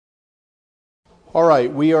All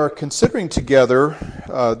right, we are considering together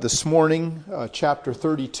this morning chapter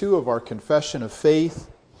 32 of our Confession of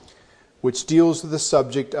Faith, which deals with the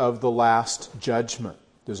subject of the last judgment.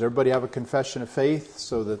 Does everybody have a confession of faith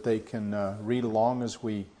so that they can read along as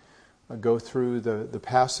we go through the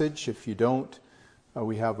passage? If you don't,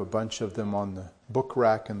 we have a bunch of them on the book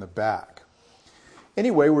rack in the back.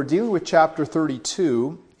 Anyway, we're dealing with chapter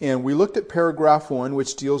 32, and we looked at paragraph 1,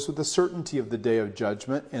 which deals with the certainty of the day of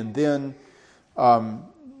judgment, and then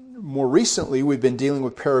more recently, we've been dealing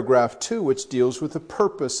with paragraph 2, which deals with the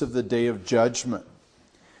purpose of the day of judgment.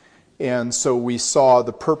 And so we saw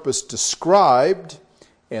the purpose described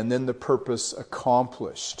and then the purpose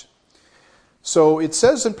accomplished. So it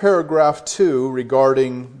says in paragraph 2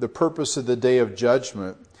 regarding the purpose of the day of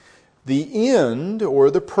judgment, the end or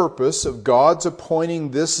the purpose of God's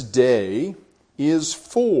appointing this day is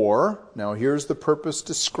for, now here's the purpose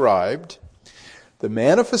described, the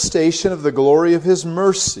manifestation of the glory of His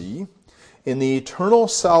mercy in the eternal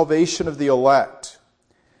salvation of the elect,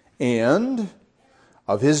 and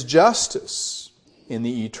of His justice in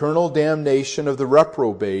the eternal damnation of the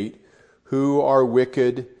reprobate who are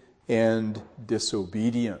wicked and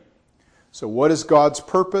disobedient. So what is God's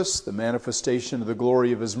purpose? The manifestation of the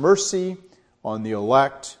glory of His mercy on the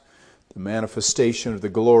elect, the manifestation of the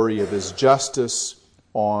glory of His justice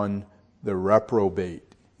on the reprobate.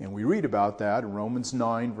 And we read about that in Romans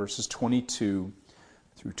 9, verses 22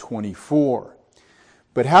 through 24.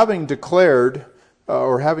 But having declared,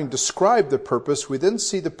 or having described the purpose, we then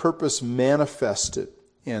see the purpose manifested.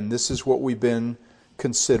 And this is what we've been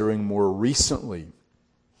considering more recently.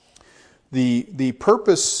 The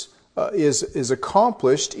purpose is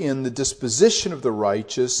accomplished in the disposition of the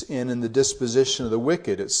righteous and in the disposition of the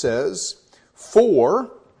wicked. It says,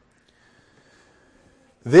 "For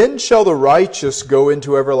then shall the righteous go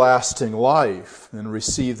into everlasting life and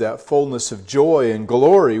receive that fullness of joy and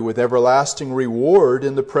glory with everlasting reward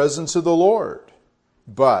in the presence of the Lord.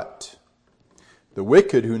 But the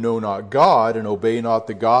wicked who know not God and obey not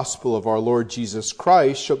the gospel of our Lord Jesus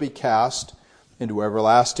Christ shall be cast into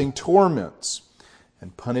everlasting torments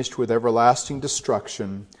and punished with everlasting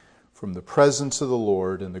destruction from the presence of the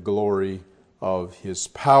Lord and the glory of His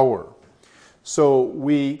power." So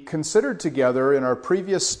we considered together in our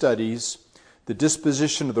previous studies the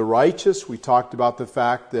disposition of the righteous. We talked about the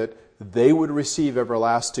fact that they would receive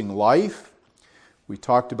everlasting life. We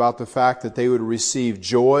talked about the fact that they would receive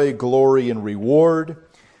joy, glory, and reward.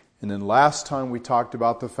 And then last time we talked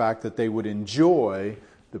about the fact that they would enjoy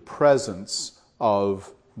the presence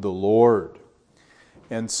of the Lord.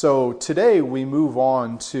 And so today we move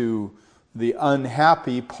on to the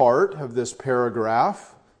unhappy part of this paragraph,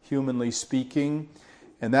 humanly speaking,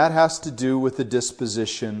 and that has to do with the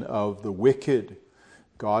disposition of the wicked.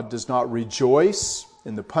 God does not rejoice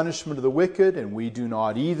in the punishment of the wicked, and we do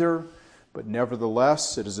not either, but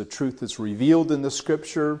nevertheless, it is a truth that's revealed in the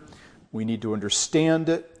Scripture. We need to understand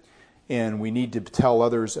it, and we need to tell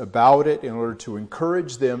others about it in order to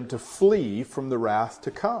encourage them to flee from the wrath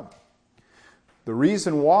to come. The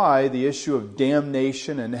reason why the issue of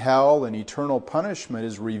damnation and hell and eternal punishment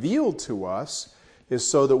is revealed to us is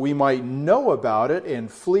so that we might know about it and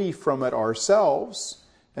flee from it ourselves,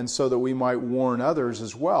 and so that we might warn others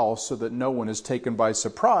as well, so that no one is taken by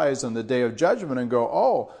surprise on the day of judgment and go,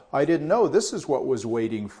 "Oh, I didn't know this is what was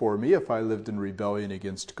waiting for me if I lived in rebellion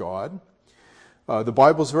against God." The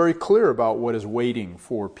Bible's very clear about what is waiting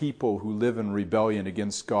for people who live in rebellion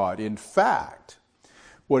against God. In fact,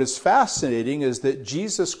 what is fascinating is that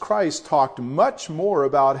Jesus Christ talked much more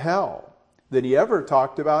about hell than He ever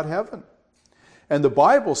talked about heaven. And the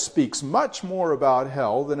Bible speaks much more about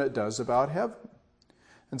hell than it does about heaven.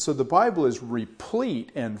 And so the Bible is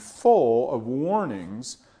replete and full of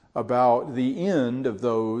warnings about the end of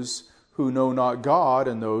those who know not God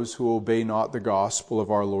and those who obey not the gospel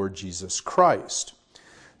of our Lord Jesus Christ.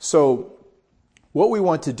 So what we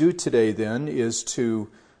want to do today then is to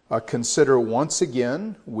consider once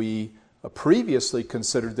again, we previously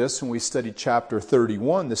considered this when we studied chapter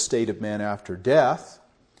 31, the state of man after death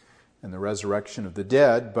and the resurrection of the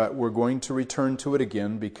dead, but we're going to return to it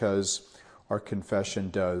again because our confession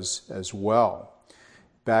does as well.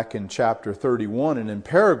 Back in chapter 31 and in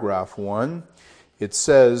paragraph 1, it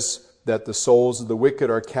says that the souls of the wicked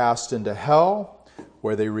are cast into hell,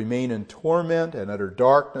 where they remain in torment and utter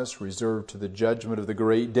darkness, reserved to the judgment of the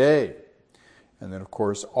great day. And then, of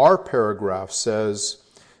course, our paragraph says,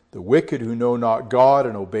 the wicked who know not God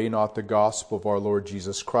and obey not the gospel of our Lord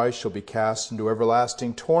Jesus Christ shall be cast into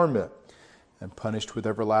everlasting torment and punished with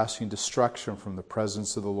everlasting destruction from the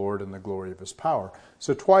presence of the Lord and the glory of His power.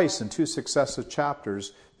 So twice in two successive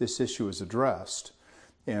chapters, this issue is addressed.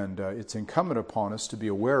 And it's incumbent upon us to be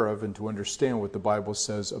aware of and to understand what the Bible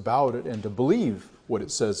says about it and to believe what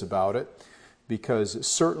it says about it, because it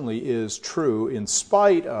certainly is true in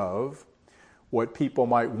spite of what people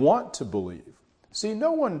might want to believe. See,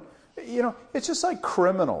 no one, it's just like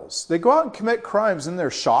criminals. They go out and commit crimes and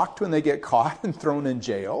they're shocked when they get caught and thrown in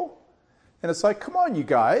jail. And it's like, come on, you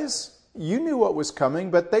guys. You knew what was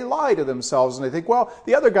coming, but they lie to themselves and they think, well,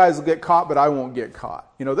 the other guys will get caught, but I won't get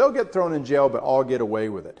caught. They'll get thrown in jail, but I'll get away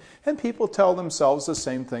with it. And people tell themselves the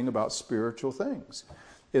same thing about spiritual things,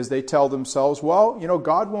 is they tell themselves, well,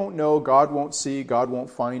 God won't know, God won't see, God won't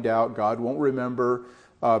find out, God won't remember.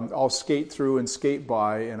 I'll skate through and skate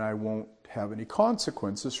by, and I won't have any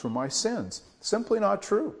consequences for my sins. Simply not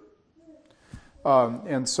true.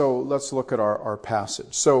 And so let's look at our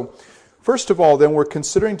passage. So, first of all, then, we're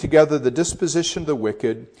considering together the disposition of the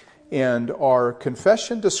wicked, and our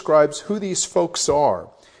confession describes who these folks are.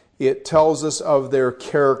 It tells us of their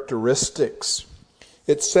characteristics.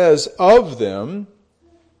 It says of them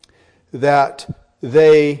that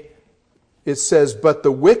it says, but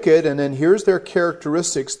the wicked, and then here's their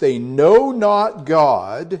characteristics, they know not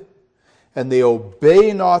God, and they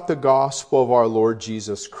obey not the gospel of our Lord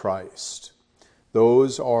Jesus Christ.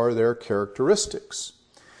 Those are their characteristics.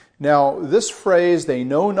 Now, this phrase, they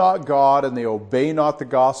know not God and they obey not the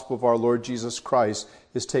gospel of our Lord Jesus Christ,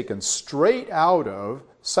 is taken straight out of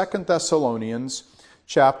 2 Thessalonians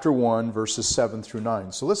chapter 1, verses 7 through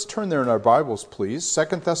 9. So let's turn there in our Bibles, please.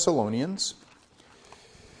 2 Thessalonians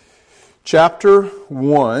chapter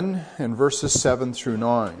 1 and verses 7 through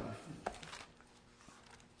 9.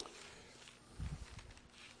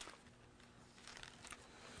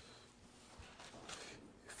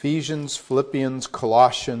 Ephesians, Philippians,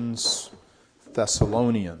 Colossians,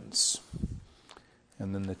 Thessalonians.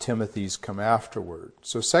 And then the Timothys come afterward.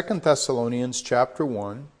 So 2 Thessalonians chapter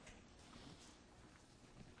 1.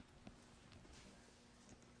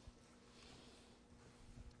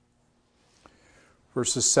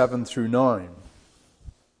 Verses 7 through 9.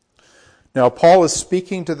 Now Paul is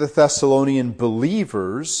speaking to the Thessalonian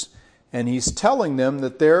believers, and he's telling them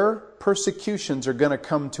that their persecutions are going to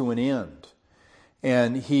come to an end.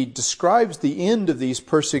 And he describes the end of these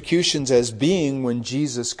persecutions as being when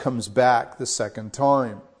Jesus comes back the second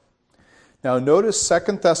time. Now notice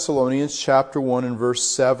 2 Thessalonians chapter 1 and verse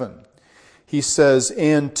 7. He says,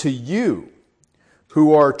 and to you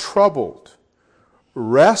who are troubled,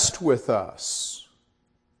 rest with us.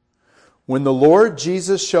 When the Lord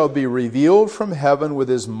Jesus shall be revealed from heaven with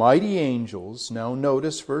his mighty angels, now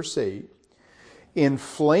notice verse 8, in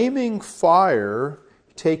flaming fire,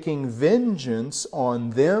 taking vengeance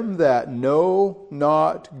on them that know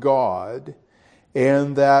not God,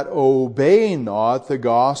 and that obey not the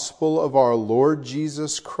gospel of our Lord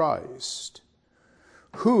Jesus Christ,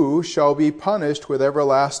 who shall be punished with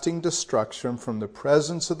everlasting destruction from the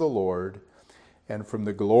presence of the Lord and from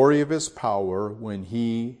the glory of his power when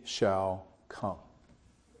he shall come.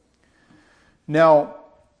 Now,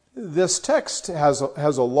 this text has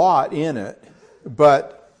a lot in it,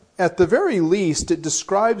 but at the very least, it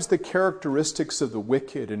describes the characteristics of the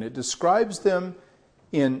wicked, and it describes them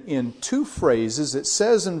in two phrases. It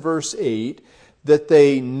says in verse 8 that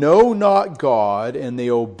they know not God and they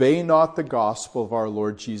obey not the gospel of our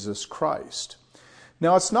Lord Jesus Christ.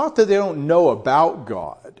 Now, it's not that they don't know about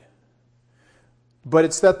God, but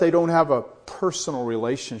it's that they don't have a personal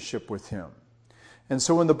relationship with him. And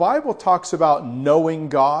so when the Bible talks about knowing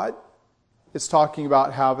God, it's talking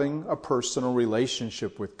about having a personal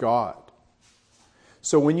relationship with God.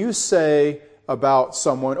 So when you say about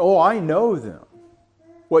someone, oh, I know them,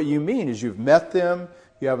 what you mean is you've met them,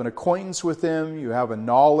 you have an acquaintance with them, you have a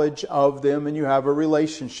knowledge of them, and you have a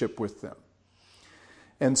relationship with them.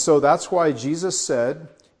 And so that's why Jesus said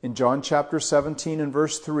in John chapter 17 and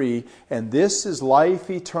verse 3, and this is life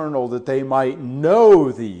eternal, that they might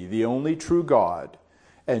know thee, the only true God,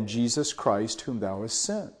 and Jesus Christ whom thou hast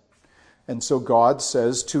sent. And so God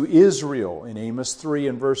says to Israel in Amos 3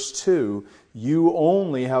 and verse 2, you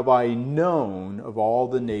only have I known of all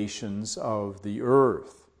the nations of the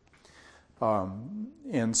earth.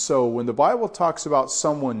 And so when the Bible talks about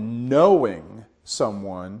someone knowing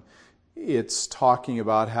someone, it's talking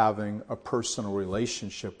about having a personal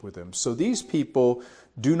relationship with him. So these people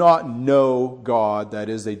do not know God, that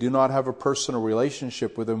is, they do not have a personal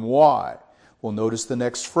relationship with him. Why? Well, notice the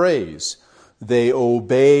next phrase. They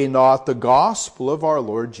obey not the gospel of our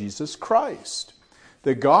Lord Jesus Christ.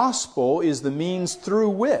 The gospel is the means through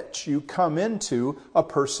which you come into a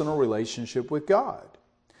personal relationship with God.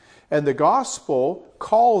 And the gospel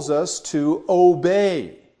calls us to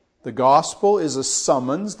obey. The gospel is a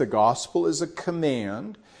summons. The gospel is a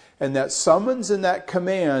command. And that summons and that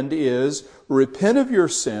command is repent of your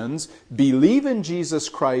sins, believe in Jesus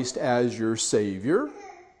Christ as your Savior,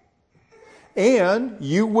 and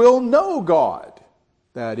you will know God.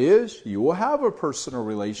 That is, you will have a personal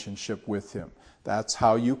relationship with Him. That's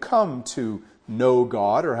how you come to know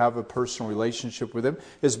God or have a personal relationship with Him,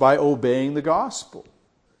 is by obeying the gospel.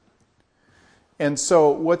 And so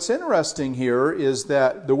what's interesting here is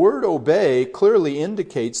that the word obey clearly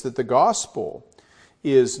indicates that the gospel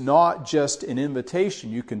is not just an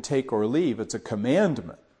invitation you can take or leave. It's a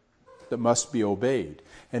commandment that must be obeyed.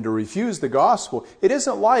 And to refuse the gospel, it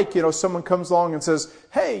isn't like, someone comes along and says,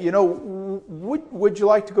 hey, would you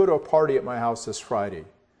like to go to a party at my house this Friday?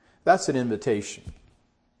 That's an invitation.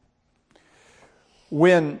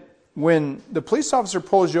 When the police officer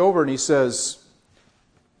pulls you over and he says,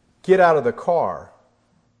 get out of the car,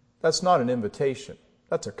 that's not an invitation.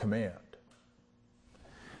 That's a command.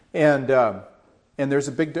 And there's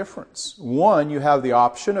a big difference. One, you have the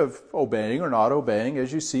option of obeying or not obeying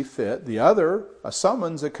as you see fit. The other, a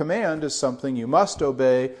summons, a command, is something you must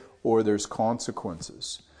obey or there's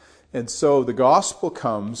consequences. And so the gospel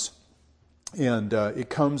comes, and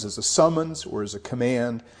it comes as a summons or as a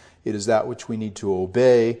command. It is that which we need to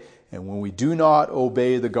obey. And when we do not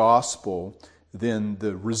obey the gospel, then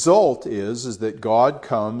the result is that God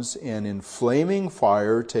comes and in flaming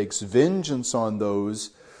fire takes vengeance on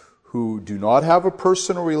those who do not have a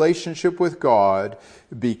personal relationship with God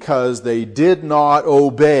because they did not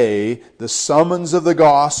obey the summons of the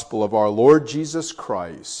gospel of our Lord Jesus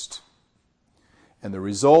Christ. And the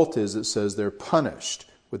result is, it says, they're punished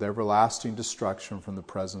with everlasting destruction from the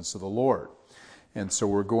presence of the Lord. And so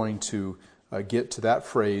we're going to get to that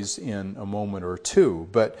phrase in a moment or two.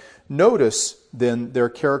 But notice then their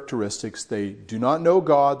characteristics. They do not know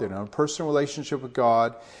God, they don't have a personal relationship with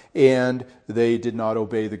God, and they did not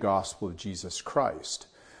obey the gospel of Jesus Christ.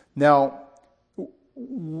 Now,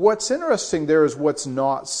 what's interesting there is what's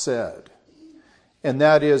not said. And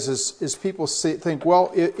that is people think,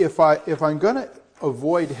 well, if I'm going to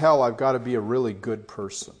avoid hell, I've got to be a really good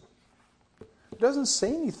person. It doesn't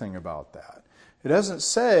say anything about that. It doesn't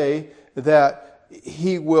say that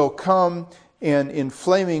He will come and in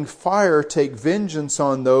flaming fire take vengeance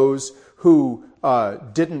on those who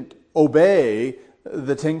didn't obey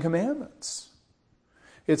the Ten Commandments.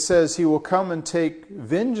 It says He will come and take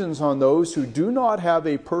vengeance on those who do not have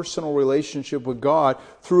a personal relationship with God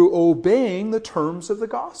through obeying the terms of the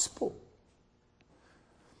gospel.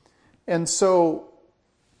 And so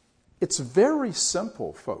it's very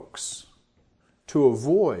simple, folks, to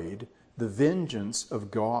avoid the vengeance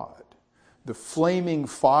of God, the flaming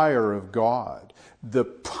fire of God, the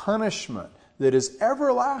punishment that is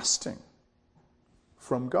everlasting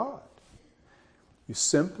from God. You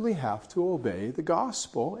simply have to obey the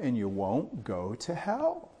gospel and you won't go to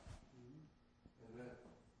hell.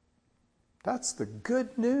 That's the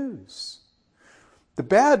good news. The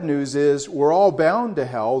bad news is we're all bound to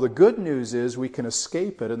hell. The good news is we can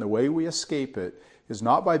escape it, and the way we escape it is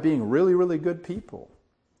not by being really, really good people.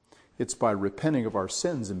 It's by repenting of our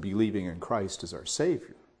sins and believing in Christ as our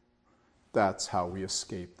Savior. That's how we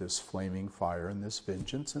escape this flaming fire and this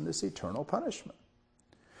vengeance and this eternal punishment.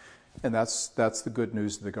 And that's the good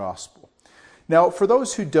news of the gospel. Now, for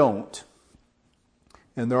those who don't,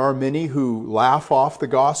 and there are many who laugh off the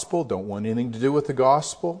gospel, don't want anything to do with the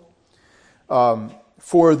gospel,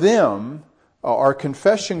 for them, our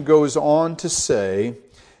confession goes on to say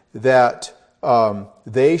that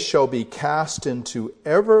they shall be cast into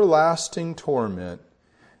everlasting torment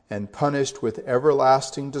and punished with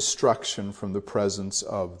everlasting destruction from the presence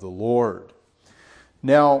of the Lord.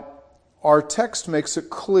 Now, our text makes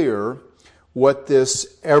it clear what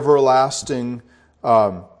this everlasting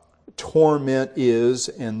torment is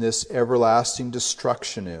and this everlasting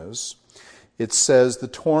destruction is. It says the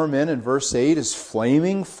torment in verse 8 is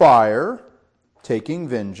flaming fire, taking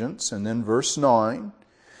vengeance. And then verse 9,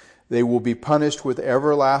 they will be punished with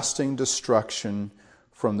everlasting destruction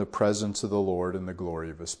from the presence of the Lord and the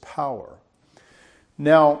glory of His power.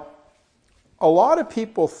 Now, a lot of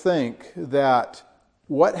people think that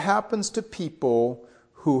what happens to people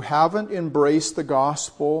who haven't embraced the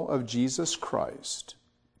gospel of Jesus Christ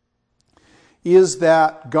is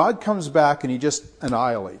that God comes back and He just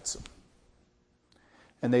annihilates them.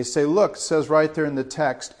 And they say, look, it says right there in the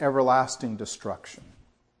text, everlasting destruction.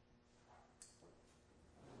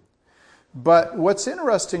 But what's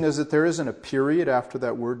interesting is that there isn't a period after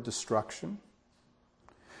that word destruction.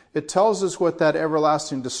 It tells us what that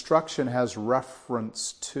everlasting destruction has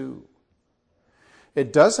reference to.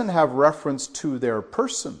 It doesn't have reference to their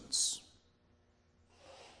persons.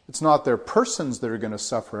 It's not their persons that are going to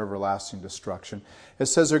suffer everlasting destruction. It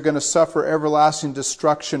says they're going to suffer everlasting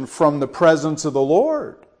destruction from the presence of the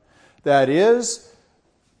Lord. That is,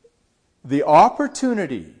 the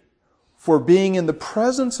opportunity for being in the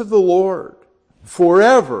presence of the Lord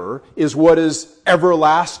forever is what is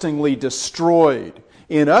everlastingly destroyed.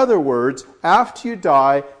 In other words, after you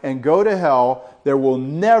die and go to hell, there will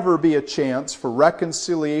never be a chance for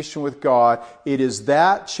reconciliation with God. It is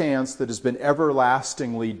that chance that has been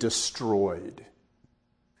everlastingly destroyed.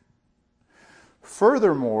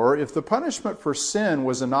 Furthermore, if the punishment for sin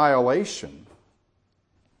was annihilation,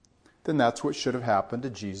 then that's what should have happened to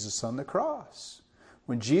Jesus on the cross.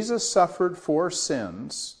 When Jesus suffered for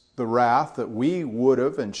sins, the wrath that we would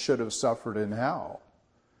have and should have suffered in hell,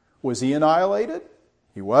 was he annihilated?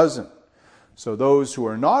 He wasn't. So those who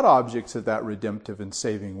are not objects of that redemptive and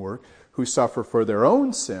saving work, who suffer for their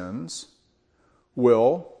own sins,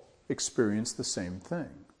 will experience the same thing.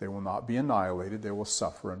 They will not be annihilated. They will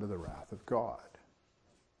suffer under the wrath of God.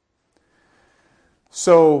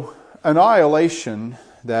 So annihilation,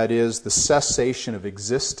 that is the cessation of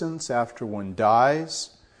existence after one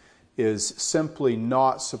dies, is simply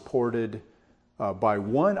not supported by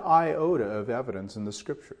one iota of evidence in the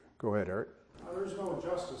Scripture. Go ahead, Eric. There's no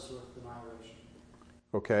justice with annihilation.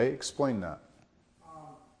 Okay, explain that.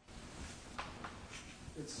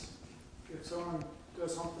 If someone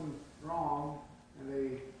does something wrong and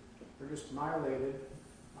they're just annihilated,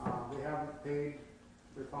 they haven't paid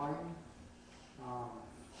their fine,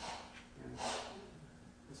 and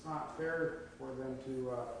it's not fair for them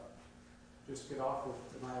to just get off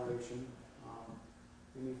with annihilation.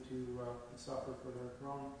 They need to suffer for their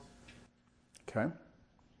wrongs. Okay,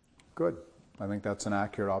 good. I think that's an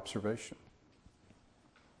accurate observation.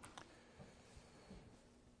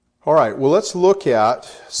 All right, well, let's look at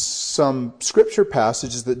some Scripture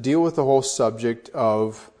passages that deal with the whole subject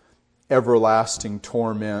of everlasting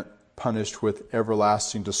torment, punished with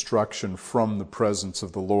everlasting destruction from the presence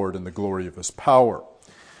of the Lord and the glory of His power.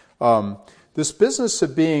 This business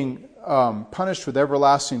of being punished with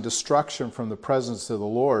everlasting destruction from the presence of the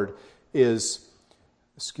Lord is,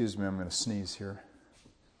 excuse me, I'm going to sneeze here.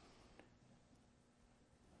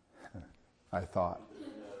 I thought.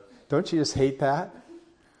 Don't you just hate that?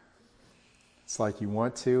 It's like you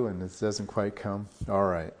want to and it doesn't quite come. All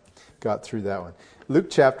right. Got through that one. Luke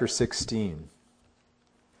chapter 16.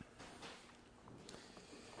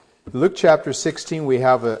 Luke chapter 16, we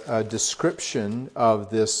have a description of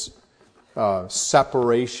this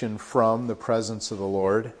separation from the presence of the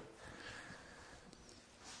Lord.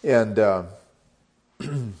 And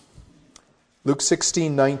Luke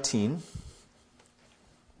 16:19.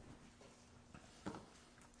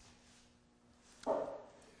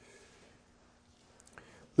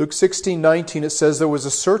 Luke 16:19, it says, "There was a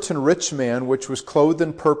certain rich man which was clothed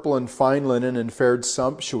in purple and fine linen and fared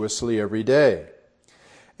sumptuously every day.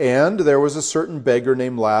 And there was a certain beggar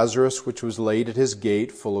named Lazarus which was laid at his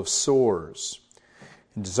gate full of sores,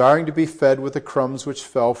 and desiring to be fed with the crumbs which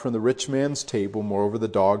fell from the rich man's table. Moreover, the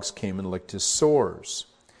dogs came and licked his sores.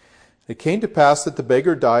 It came to pass that the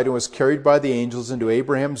beggar died and was carried by the angels into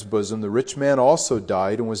Abraham's bosom. The rich man also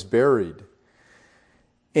died and was buried.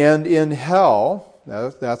 And in hell,"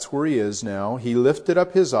 that's where he is now, "he lifted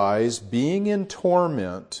up his eyes, being in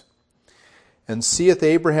torment, and seeth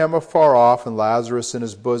Abraham afar off and Lazarus in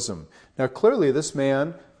his bosom." Now clearly this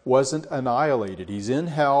man wasn't annihilated. He's in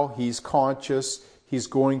hell, he's conscious, he's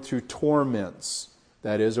going through torments.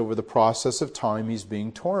 That is, over the process of time, he's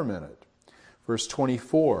being tormented. Verse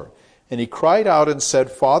 24, "And he cried out and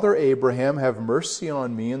said, Father Abraham, have mercy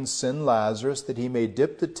on me, and send Lazarus, that he may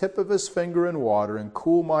dip the tip of his finger in water and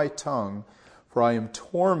cool my tongue, for I am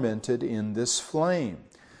tormented in this flame."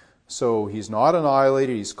 So he's not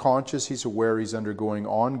annihilated, he's conscious, he's aware he's undergoing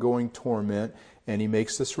ongoing torment, and he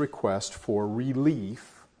makes this request for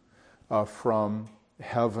relief from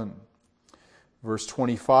heaven. Verse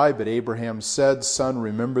 25, "But Abraham said, Son,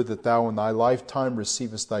 remember that thou in thy lifetime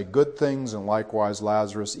receivest thy good things, and likewise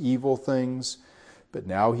Lazarus evil things. But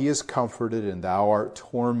now he is comforted, and thou art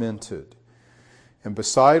tormented. And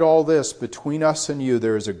beside all this, between us and you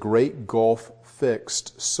there is a great gulf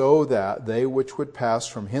fixed, so that they which would pass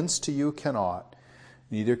from hence to you cannot,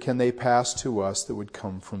 neither can they pass to us that would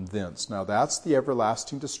come from thence." Now that's the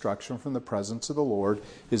everlasting destruction from the presence of the Lord,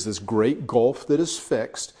 is this great gulf that is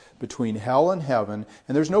fixed between hell and heaven,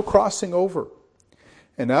 and there's no crossing over.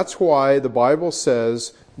 And that's why the Bible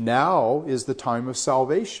says now is the time of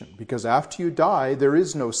salvation, because after you die, there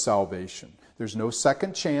is no salvation. There's no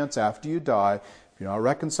second chance after you die. If you're not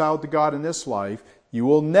reconciled to God in this life, you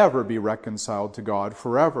will never be reconciled to God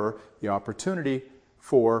forever. The opportunity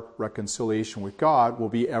for reconciliation with God will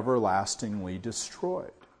be everlastingly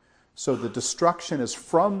destroyed. So the destruction is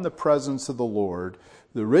from the presence of the Lord.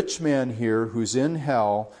 The rich man here who's in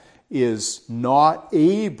hell is not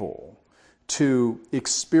able to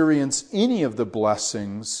experience any of the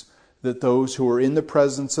blessings that those who are in the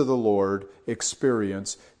presence of the Lord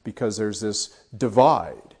experience, because there's this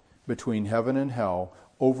divide between heaven and hell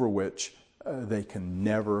over which they can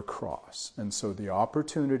never cross. And so the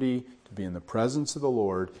opportunity to be in the presence of the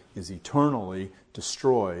Lord is eternally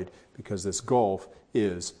destroyed because this gulf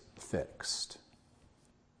is fixed.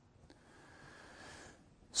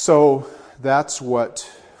 So that's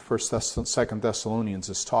what 2 Thessalonians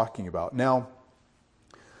is talking about. Now,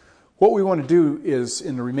 what we want to do is,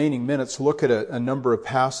 in the remaining minutes, look at a number of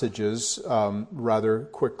passages rather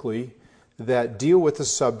quickly that deal with the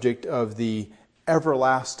subject of the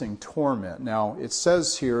everlasting torment. Now, it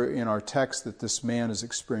says here in our text that this man is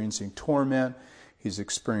experiencing torment. He's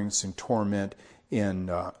experiencing torment in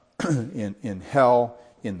hell,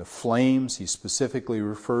 in the flames. He specifically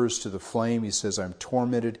refers to the flame. He says, I'm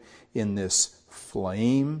tormented in this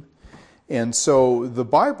flame. And so the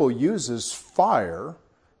Bible uses fire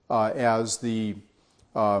as the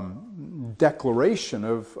declaration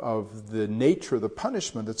of the nature of the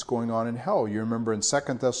punishment that's going on in hell. You remember in 2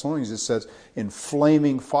 Thessalonians it says, in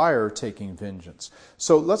flaming fire taking vengeance.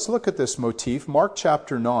 So let's look at this motif. Mark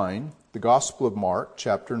chapter 9, the Gospel of Mark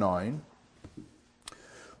chapter 9,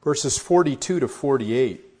 verses 42 to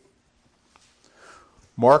 48.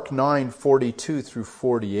 Mark 9, 42 through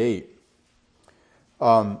 48.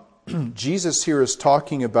 Jesus here is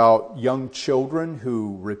talking about young children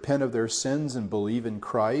who repent of their sins and believe in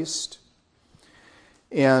Christ.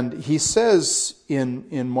 And he says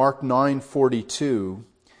in Mark 9:42,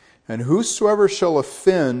 and whosoever shall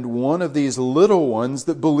offend one of these little ones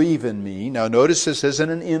that believe in me. Now notice this isn't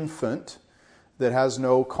an infant that has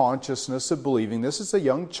no consciousness of believing. This is a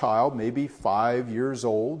young child, maybe 5 years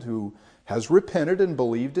old, who has repented and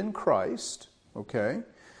believed in Christ. Okay?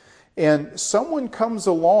 And someone comes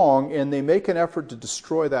along and they make an effort to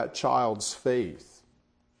destroy that child's faith.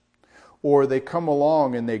 Or they come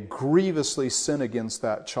along and they grievously sin against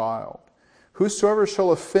that child. Whosoever shall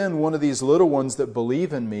offend one of these little ones that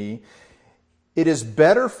believe in me, it is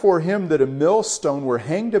better for him that a millstone were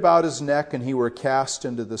hanged about his neck and he were cast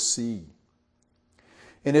into the sea.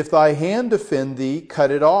 And if thy hand offend thee, cut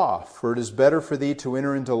it off. For it is better for thee to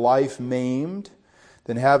enter into life maimed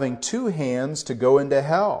than having 2 hands to go into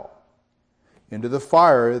hell, into the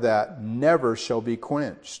fire that never shall be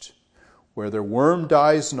quenched, where the worm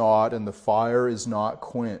dies not and the fire is not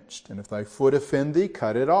quenched. And if thy foot offend thee,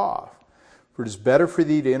 cut it off. For it is better for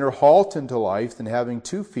thee to enter halt into life than having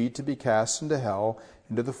 2 feet to be cast into hell,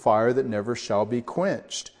 into the fire that never shall be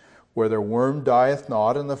quenched, where the worm dieth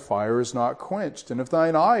not and the fire is not quenched. And if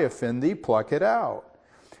thine eye offend thee, pluck it out.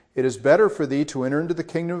 It is better for thee to enter into the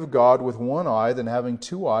kingdom of God with 1 eye than having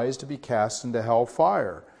 2 eyes to be cast into hell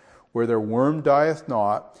fire, where their worm dieth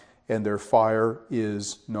not and their fire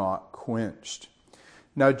is not quenched.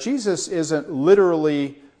 Now, Jesus isn't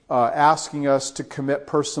literally asking us to commit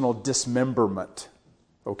personal dismemberment,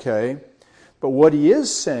 okay? But what he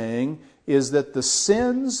is saying is that the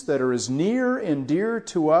sins that are as near and dear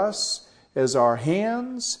to us as our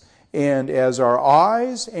hands and as our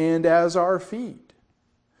eyes and as our feet,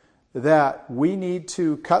 that we need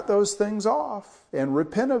to cut those things off and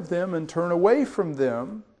repent of them and turn away from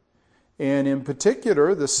them. And in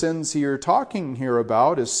particular, the sins you're talking here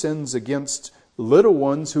about is sins against little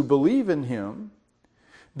ones who believe in him.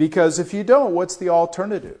 Because if you don't, what's the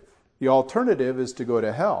alternative? The alternative is to go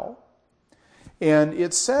to hell. And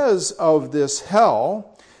it says of this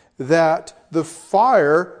hell that the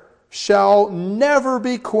fire shall never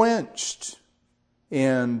be quenched,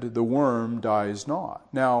 and the worm dies not.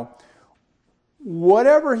 Now,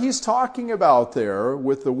 whatever he's talking about there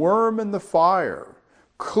with the worm and the fire,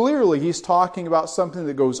 clearly he's talking about something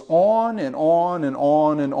that goes on and on and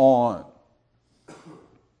on and on.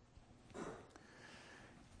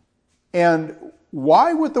 And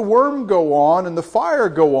why would the worm go on and the fire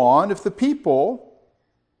go on if the people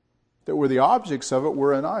that were the objects of it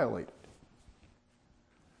were annihilated?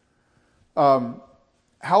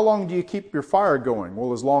 How long do you keep your fire going?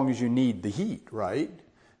 Well, as long as you need the heat, right?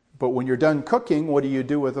 But when you're done cooking, what do you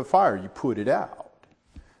do with the fire? You put it out.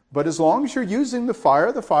 But as long as you're using the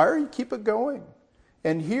fire, you keep it going.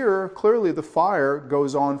 And here, clearly the fire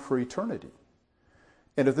goes on for eternity.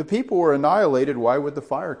 And if the people were annihilated, why would the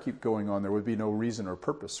fire keep going on? There would be no reason or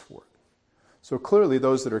purpose for it. So clearly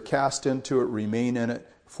those that are cast into it remain in it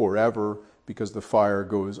forever because the fire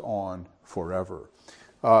goes on forever.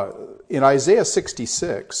 In Isaiah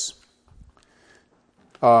 66,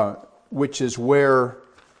 which is where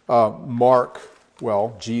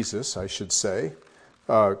Jesus, I should say,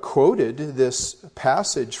 quoted this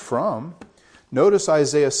passage from. Notice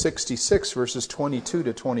Isaiah 66, verses 22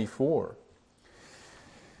 to 24.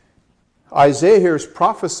 Isaiah here is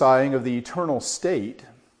prophesying of the eternal state,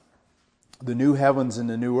 the new heavens and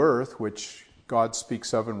the new earth, which God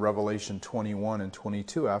speaks of in Revelation 21 and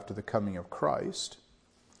 22 after the coming of Christ.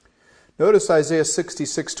 Notice Isaiah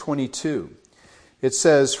 66:22. It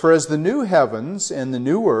says, "For as the new heavens and the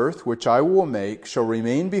new earth, which I will make, shall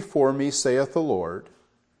remain before me, saith the Lord,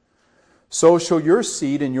 so shall your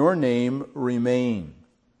seed and your name remain.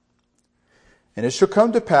 And it shall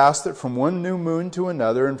come to pass that from one new moon to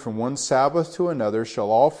another, and from one Sabbath to another, shall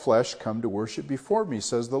all flesh come to worship before me,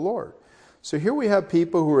 says the Lord." So here we have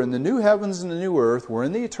people who are in the new heavens and the new earth. We're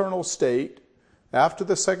in the eternal state after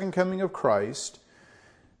the second coming of Christ.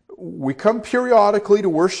 We come periodically to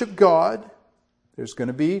worship God. There's going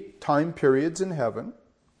to be time periods in heaven.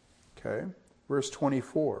 Okay, verse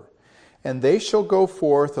 24. "And they shall go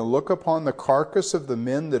forth and look upon the carcass of the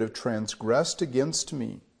men that have transgressed against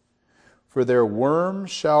me. For their worm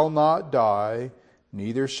shall not die,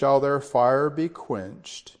 neither shall their fire be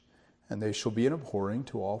quenched, and they shall be an abhorring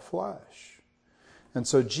to all flesh." And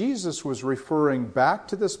so Jesus was referring back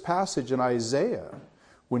to this passage in Isaiah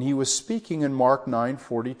when he was speaking in Mark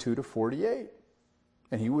 9:42 to 48.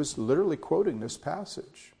 And he was literally quoting this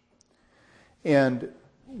passage. And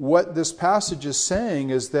what this passage is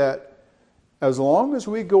saying is that as long as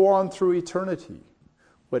we go on through eternity,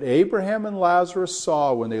 what Abraham and Lazarus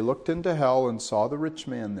saw when they looked into hell and saw the rich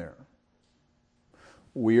man there,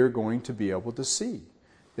 we are going to be able to see.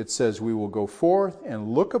 It says we will go forth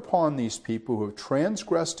and look upon these people who have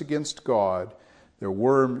transgressed against God. Their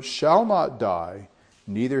worm shall not die,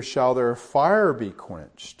 neither shall their fire be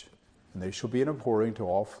quenched, and they shall be an abhorring to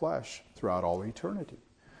all flesh throughout all eternity.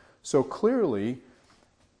 So clearly,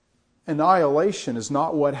 annihilation is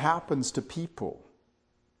not what happens to people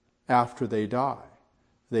after they die.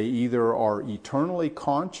 They either are eternally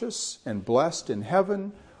conscious and blessed in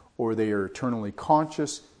heaven, or they are eternally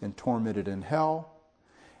conscious and tormented in hell.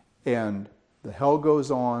 And the hell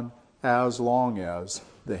goes on as long as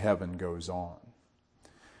the heaven goes on.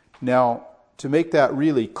 Now, to make that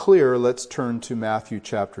really clear, let's turn to Matthew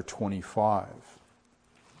chapter 25.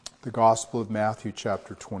 The Gospel of Matthew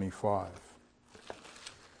chapter 25.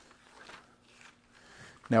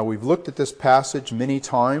 Now, we've looked at this passage many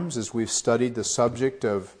times as we've studied the subject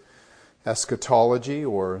of eschatology,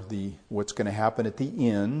 or what's going to happen at the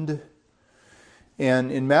end.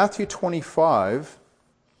 And in Matthew 25,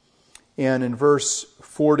 and in verse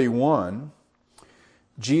 41,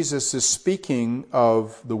 Jesus is speaking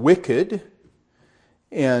of the wicked,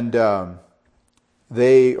 and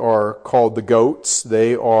they are called the goats.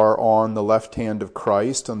 They are on the left hand of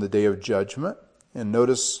Christ on the day of judgment. And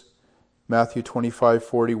notice Matthew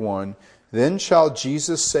 25:41, "Then shall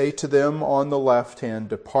Jesus say to them on the left hand,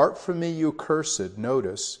 Depart from me, you cursed,"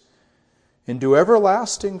 notice, "into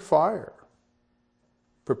everlasting fire,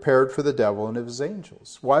 prepared for the devil and his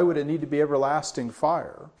angels." Why would it need to be everlasting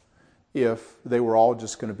fire if they were all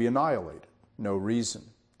just going to be annihilated? No reason.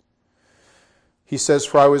 He says,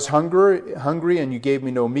 "For I was hungry, and you gave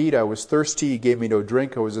me no meat. I was thirsty, you gave me no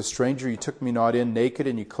drink. I was a stranger, you took me not in. Naked,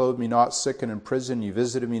 and you clothed me not. Sick and in prison, you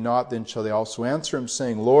visited me not." Then shall they also answer him,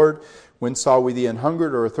 saying, "Lord, when saw we thee an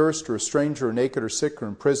hungered, or athirst, or a stranger, or naked, or sick, or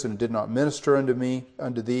in prison, and did not minister unto thee?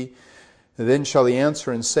 And then shall he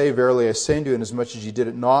answer and say, Verily I say unto you, inasmuch as ye did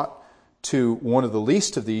it not to one of the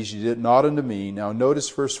least of these, ye did it not unto me." Now notice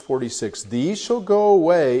verse 46, "These shall go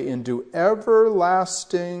away into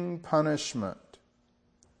everlasting punishment."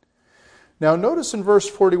 Now notice in verse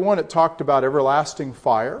 41 it talked about everlasting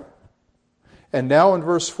fire. And now in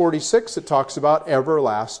verse 46 it talks about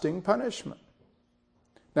everlasting punishment.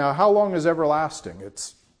 Now how long is everlasting?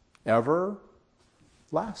 It's everlasting.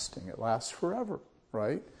 It lasts forever,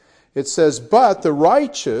 right? It says, "But the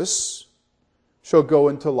righteous shall go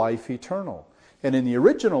into life eternal." And in the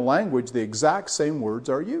original language, the exact same words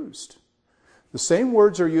are used. The same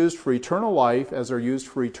words are used for eternal life as are used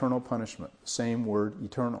for eternal punishment. Same word,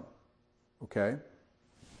 eternal. Okay?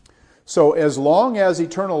 So as long as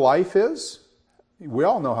eternal life is, we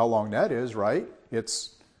all know how long that is, right?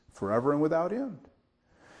 It's forever and without end.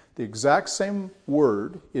 The exact same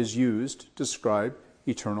word is used to describe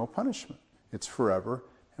eternal punishment. It's forever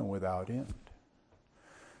and without end.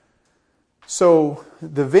 So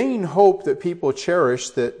the vain hope that people cherish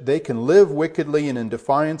that they can live wickedly and in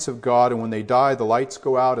defiance of God, and when they die the lights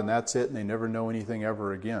go out and that's it and they never know anything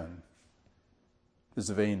ever again, is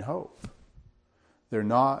a vain hope. They're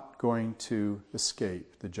not going to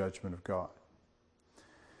escape the judgment of God.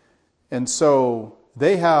 And so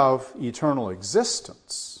they have eternal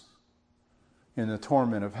existence in the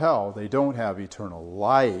torment of hell. They don't have eternal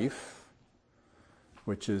life,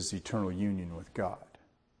 which is eternal union with God.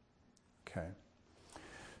 Okay.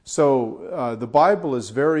 So the Bible is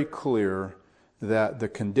very clear that the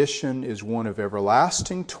condition is one of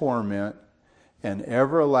everlasting torment and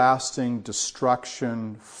everlasting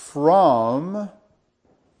destruction from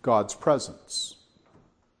God's presence,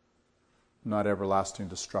 not everlasting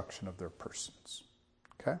destruction of their persons.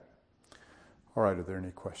 Okay? All right, are there any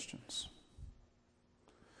questions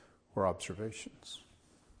or observations?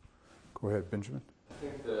 Go ahead, Benjamin. I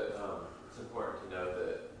think that it's important to note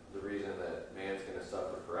that the reason that man's going to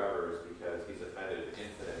suffer forever is because he's offended an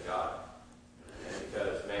infinite God. And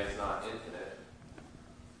because man's not infinite,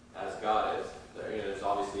 as God is, there's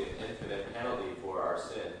obviously an infinite penalty for our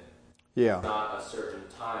sin. Yeah. It's not a certain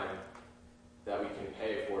time that we can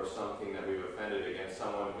pay for something that we've offended against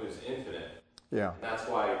someone who's infinite. Yeah. And that's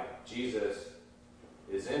why Jesus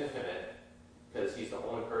is infinite, because he's the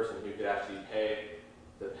only person who could actually pay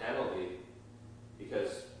the penalty,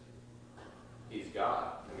 because he's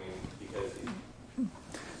God. I mean, because he's...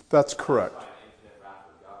 That's correct. By infinite wrath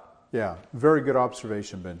of God. Yeah, very good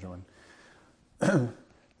observation, Benjamin.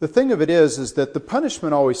 The thing of it is that the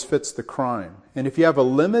punishment always fits the crime. And if you have a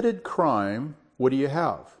limited crime, what do you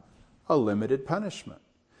have? A limited punishment.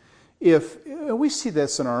 We see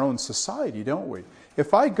this in our own society, don't we?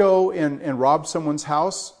 If I go and rob someone's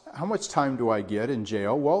house, how much time do I get in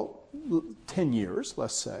jail? Well, 10 years,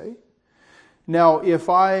 let's say. Now, if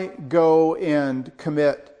I go and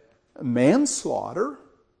commit manslaughter,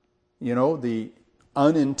 the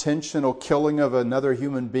unintentional killing of another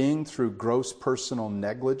human being through gross personal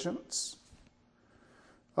negligence,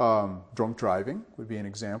 drunk driving would be an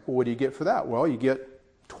example. What do you get for that? Well, you get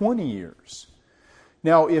 20 years.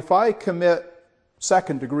 Now, if I commit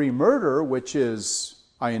second-degree murder, which is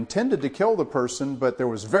I intended to kill the person, but there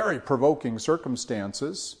was very provoking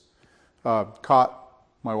circumstances, caught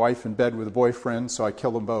my wife in bed with a boyfriend, so I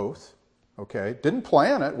killed them both. Okay, didn't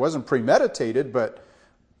plan it, wasn't premeditated, but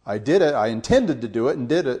I did it. I intended to do it and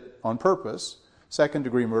did it on purpose.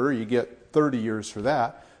 Second-degree murder, you get 30 years for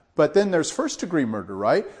that. But then there's first-degree murder,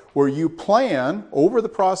 right? Where you plan over the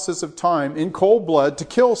process of time in cold blood to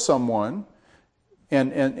kill someone,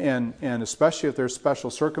 and especially if there's special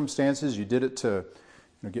circumstances, you did it to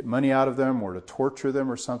get money out of them or to torture them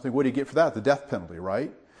or something. What do you get for that? The death penalty,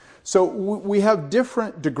 right? So we have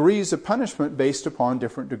different degrees of punishment based upon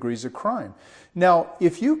different degrees of crime. Now,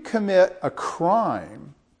 if you commit a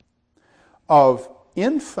crime of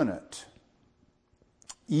infinite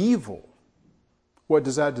evil, what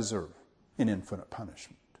does that deserve? An infinite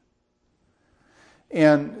punishment.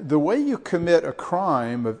 And the way you commit a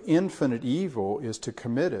crime of infinite evil is to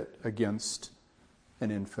commit it against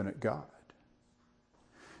an infinite God.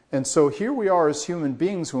 And so here we are as human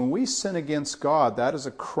beings. When we sin against God, that is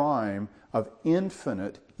a crime of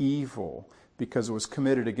infinite evil because it was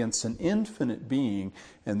committed against an infinite being,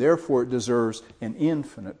 and therefore it deserves an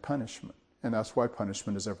infinite punishment. And that's why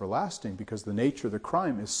punishment is everlasting, because the nature of the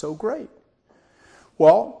crime is so great.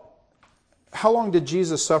 Well, how long did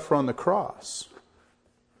Jesus suffer on the cross?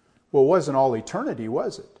 Well, it wasn't all eternity,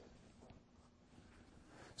 was it?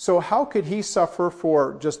 So how could he suffer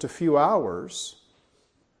for just a few hours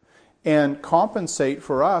and compensate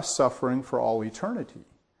for us suffering for all eternity?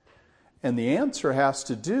 And the answer has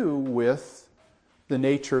to do with the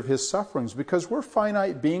nature of his sufferings. Because we're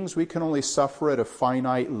finite beings, we can only suffer at a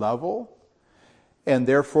finite level, and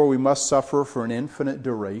therefore we must suffer for an infinite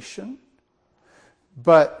duration.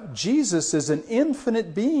 But Jesus is an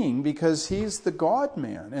infinite being because he's the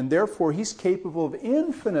God-man, and therefore he's capable of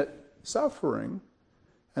infinite suffering,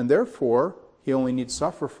 and therefore he only needs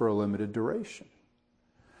suffer for a limited duration.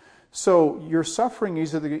 So your suffering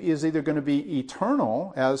is either going to be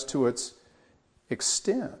eternal as to its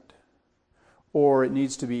extent, or it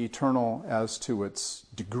needs to be eternal as to its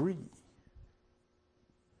degree.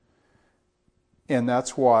 And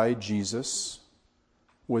that's why Jesus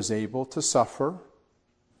was able to suffer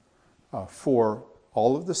for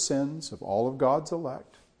all of the sins of all of God's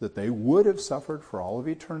elect, that they would have suffered for all of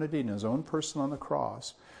eternity in his own person on the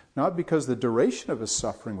cross, not because the duration of his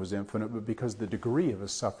suffering was infinite, but because the degree of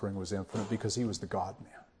his suffering was infinite, because he was the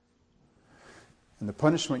God-man. And the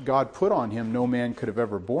punishment God put on him, no man could have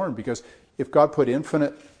ever borne, because if God put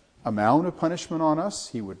infinite amount of punishment on us,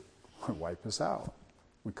 he would wipe us out.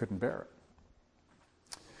 We couldn't bear it.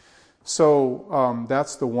 So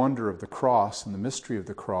that's the wonder of the cross and the mystery of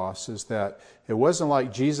the cross, is that it wasn't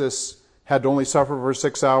like Jesus had to only suffer for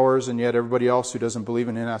 6 hours and yet everybody else who doesn't believe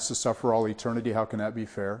in him has to suffer all eternity. How can that be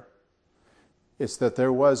fair? It's that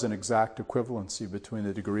there was an exact equivalency between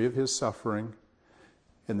the degree of his suffering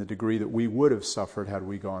and the degree that we would have suffered had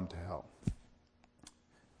we gone to hell.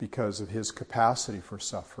 Because of his capacity for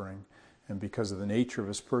suffering and because of the nature of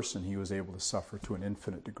his person, he was able to suffer to an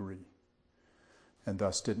infinite degree and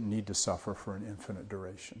thus didn't need to suffer for an infinite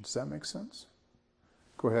duration. Does that make sense?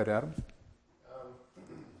 Go ahead, Adam. Can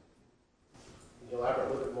you elaborate a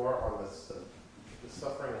little bit more on this, the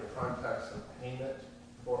suffering in context of payment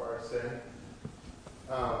for our sin?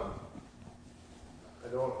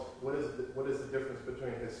 What is the difference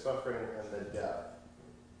between his suffering and the death?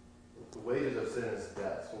 The wages of sin is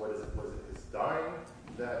death. So was it his dying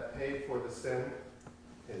that paid for the sin,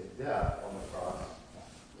 his death on the cross?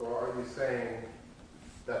 Or are you saying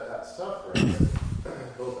that suffering,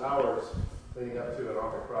 those hours leading up to it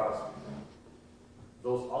on the cross,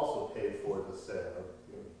 those also paid for the sin?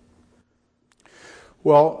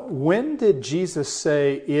 Well, when did Jesus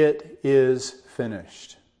say, "It is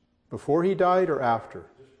finished"? Before he died or after?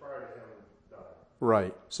 Just prior to him dying.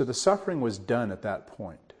 Right. So the suffering was done at that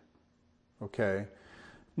point. Okay?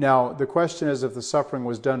 Now, the question is, if the suffering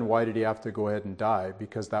was done, why did he have to go ahead and die?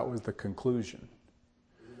 Because that was the conclusion.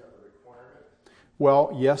 Isn't that the requirement?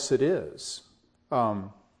 Well, yes, it is.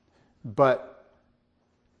 But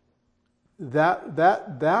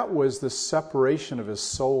that was the separation of his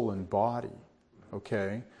soul and body,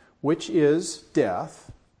 okay? Which is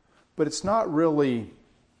death, but it's not really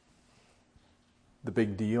the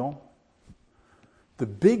big deal. The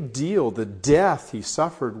big deal, the death he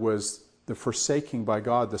suffered, was the forsaking by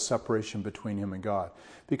God, the separation between him and God.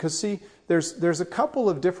 Because see, there's a couple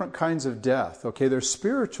of different kinds of death, okay? There's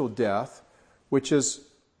spiritual death, which is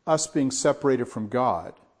us being separated from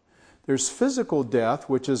God. There's physical death,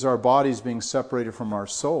 which is our bodies being separated from our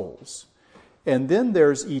souls. And then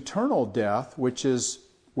there's eternal death, which is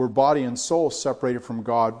we're body and soul separated from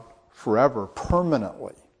God forever,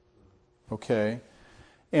 permanently. Okay?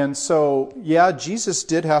 And so, yeah, Jesus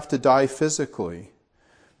did have to die physically,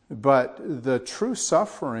 but the true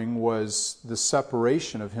suffering was the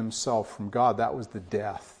separation of himself from God. That was the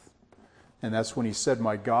death. And that's when he said,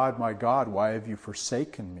 my God, why have you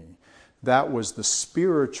forsaken me?" That was the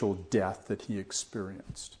spiritual death that he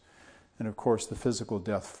experienced. And of course, the physical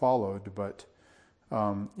death followed, but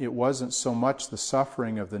it wasn't so much the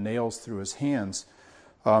suffering of the nails through his hands.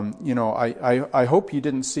 I hope you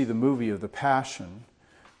didn't see the movie of The Passion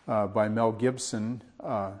by Mel Gibson,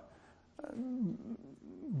 but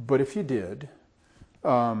if you did,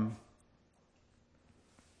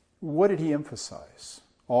 what did he emphasize?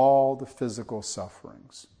 All the physical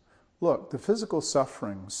sufferings. Look, the physical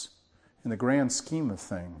sufferings, in the grand scheme of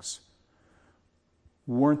things,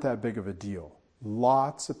 weren't that big of a deal.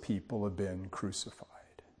 Lots of people have been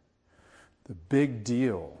crucified. The big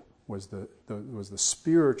deal was the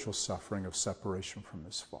spiritual suffering of separation from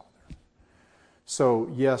his Father. So,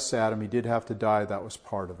 yes, Adam, he did have to die. That was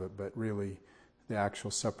part of it. But really, the actual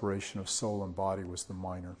separation of soul and body was the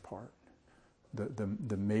minor part.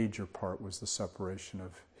 The major part was the separation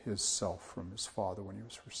of his self from his Father when he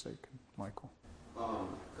was forsaken. Michael?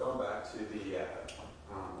 Going back to the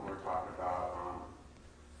when we're talking about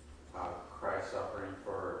Christ suffering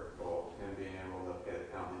for him being able to pay the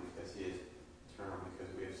penalty because he is eternal,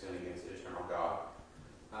 because we have sinned against the eternal God.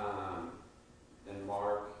 In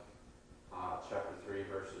Mark chapter 3,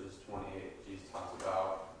 verses 28, Jesus talks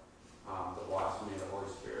about the blasphemy of the Holy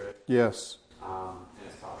Spirit. Yes. And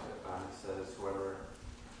it says, whoever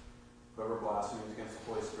blasphemes against the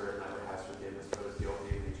Holy Spirit never has forgiveness, but is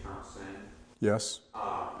guilty of eternal sin. Yes.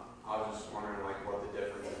 I was just wondering, what the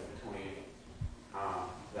difference is between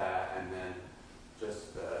that and then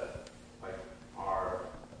just our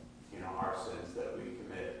sins that we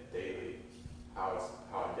commit daily. How it's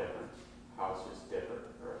just different,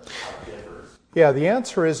 or how it differs. Yeah, the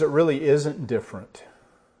answer is it really isn't different.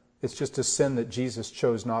 It's just a sin that Jesus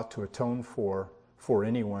chose not to atone for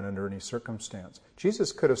anyone under any circumstance.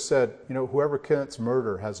 Jesus could have said, whoever commits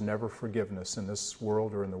murder has never forgiveness in this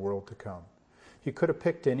world or in the world to come. He could have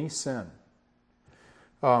picked any sin.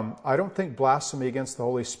 I don't think blasphemy against the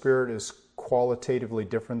Holy Spirit is qualitatively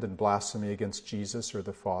different than blasphemy against Jesus or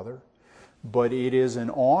the Father. But it is an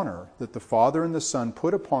honor that the Father and the Son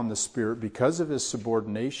put upon the Spirit because of his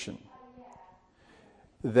subordination,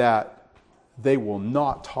 that they will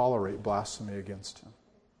not tolerate blasphemy against him.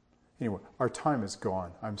 Anyway, our time is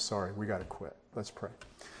gone. I'm sorry. We got to quit. Let's pray.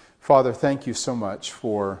 Father, thank you so much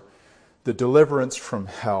for the deliverance from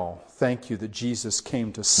hell. Thank you that Jesus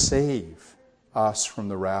came to save us from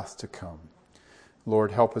the wrath to come.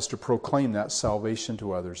 Lord, help us to proclaim that salvation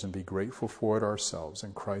to others and be grateful for it ourselves.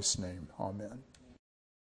 In Christ's name, amen.